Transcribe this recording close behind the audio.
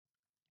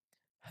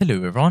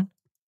Hello everyone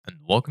and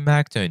welcome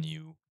back to a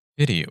new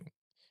video.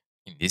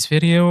 In this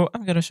video,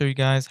 I'm going to show you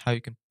guys how you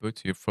can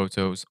put your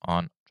photos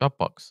on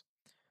Dropbox.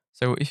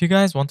 So if you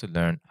guys want to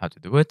learn how to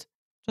do it,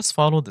 just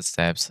follow the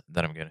steps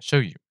that I'm going to show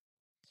you.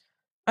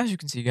 As you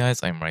can see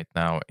guys, I'm right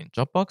now in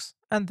Dropbox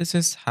and this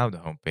is how the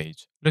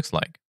homepage looks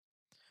like.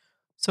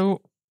 So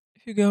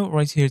if you go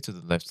right here to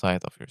the left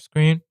side of your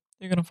screen,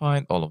 you're going to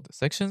find all of the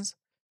sections.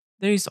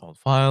 There is all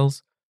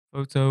files,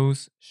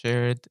 photos,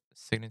 shared,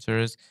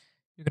 signatures.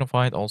 You're going to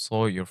find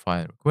also your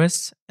file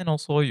requests and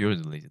also your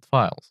deleted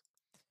files.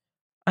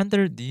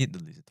 Under the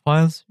deleted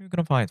files, you're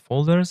going to find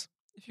folders.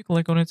 If you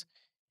click on it,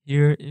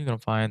 here you're going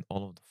to find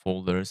all of the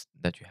folders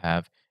that you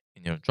have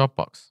in your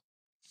Dropbox.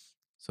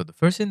 So the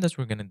first thing that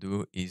we're going to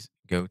do is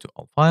go to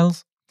all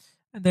files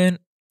and then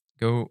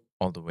go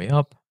all the way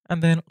up.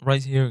 And then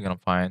right here, you're going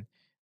to find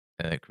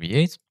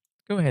create.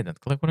 Go ahead and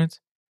click on it.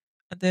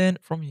 And then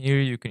from here,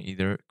 you can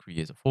either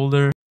create a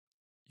folder,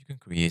 you can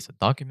create a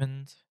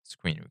document,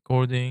 screen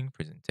recording,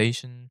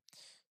 presentation,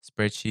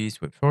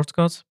 spreadsheets with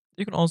shortcuts.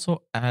 You can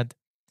also add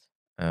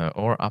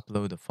or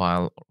upload a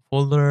file or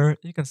folder.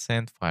 You can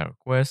send file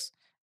requests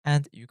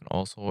and you can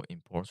also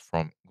import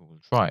from Google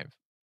Drive.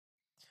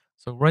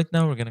 So right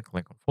now we're going to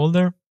click on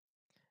folder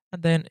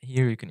and then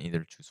here you can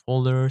either choose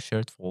folder,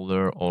 shared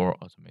folder or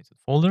automated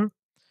folder.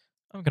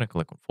 I'm going to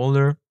click on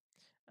folder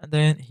and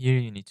then here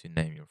you need to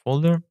name your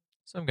folder.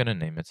 So I'm going to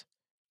name it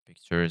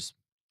pictures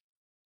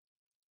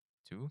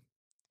 2.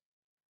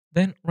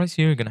 Then right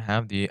here, you're going to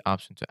have the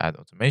option to add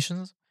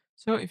automations.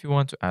 So if you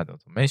want to add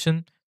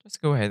automation,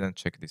 just go ahead and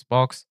check this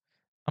box.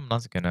 I'm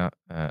not going to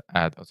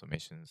add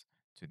automations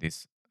to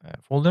this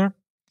folder.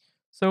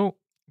 So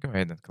go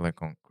ahead and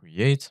click on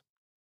create.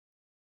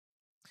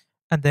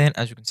 And then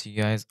as you can see,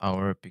 guys,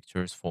 our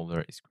pictures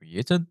folder is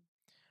created.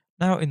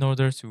 Now, in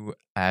order to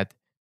add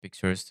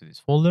pictures to this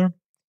folder,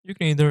 you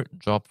can either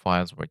drop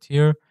files right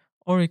here,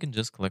 or you can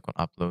just click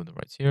on upload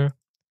right here,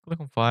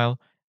 click on file,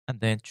 and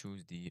then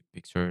choose the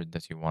picture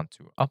that you want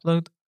to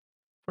upload.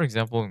 For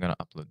example, I'm going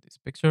to upload this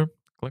picture,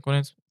 click on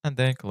it, and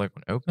then click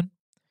on open.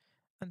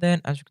 And then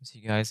as you can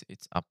see, guys,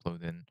 it's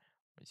uploading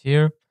right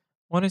here.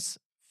 Once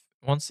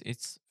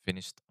it's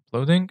finished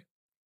uploading,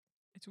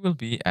 it will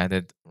be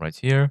added right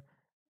here,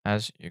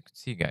 as you can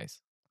see,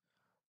 guys.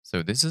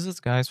 So this is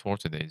it, guys, for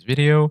today's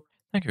video.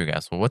 Thank you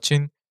guys for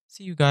watching.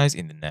 See you guys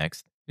in the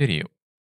next video.